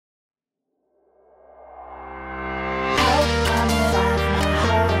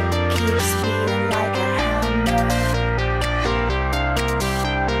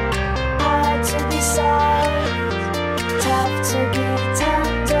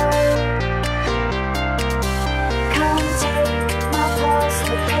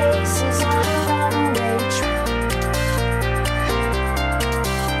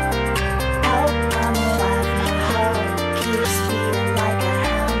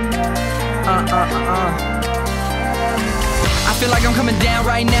I feel like I'm coming down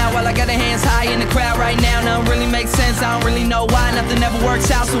right now while I got the hands high in the crowd right now. Nothing really makes sense, I don't really know why. Nothing ever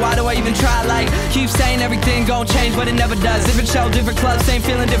works out, so why do I even try? Like, keep saying everything gon' change, but it never does. Different show, different clubs, same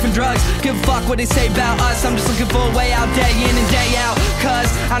feeling, different drugs. Give a fuck what they say about us, I'm just looking for a way out day in and day out.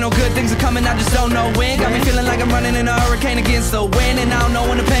 Cause I know good things are coming, I just don't know when. Got me feeling like I'm running in a hurricane against the wind, and I don't know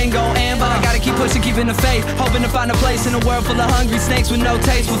when the pain gon' end, but I gotta keep pushing, keeping the faith, hoping to find a place in a world full of hungry snakes with no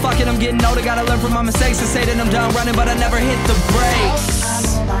taste. But fuck it, I'm getting older, gotta learn from my mistakes and say that I'm done running, but I never hit the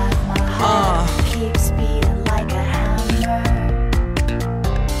brakes. I'm alive, my heart keeps beating like a hammer.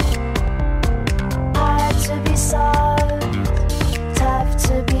 Hard to be soft, tough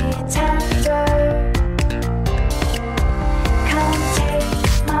to be tender. Come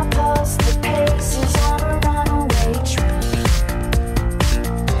take my pulse, the pace is on a runaway train.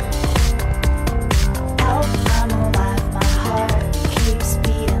 Help, I'm alive, my heart keeps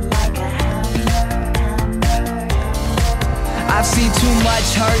beating like a hammer, hammer, hammer. I've seen too much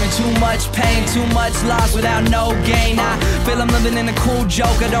hurt and too much pain, too much loss without no gain. I feel I'm living in a cruel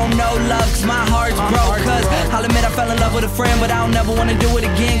joke, I don't know love cause my heart's broke. Cause I'll admit I fell in love with a friend, but I don't never wanna do it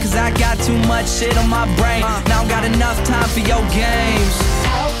again, cause I got too much shit on my brain. Now I don't got enough time for your games.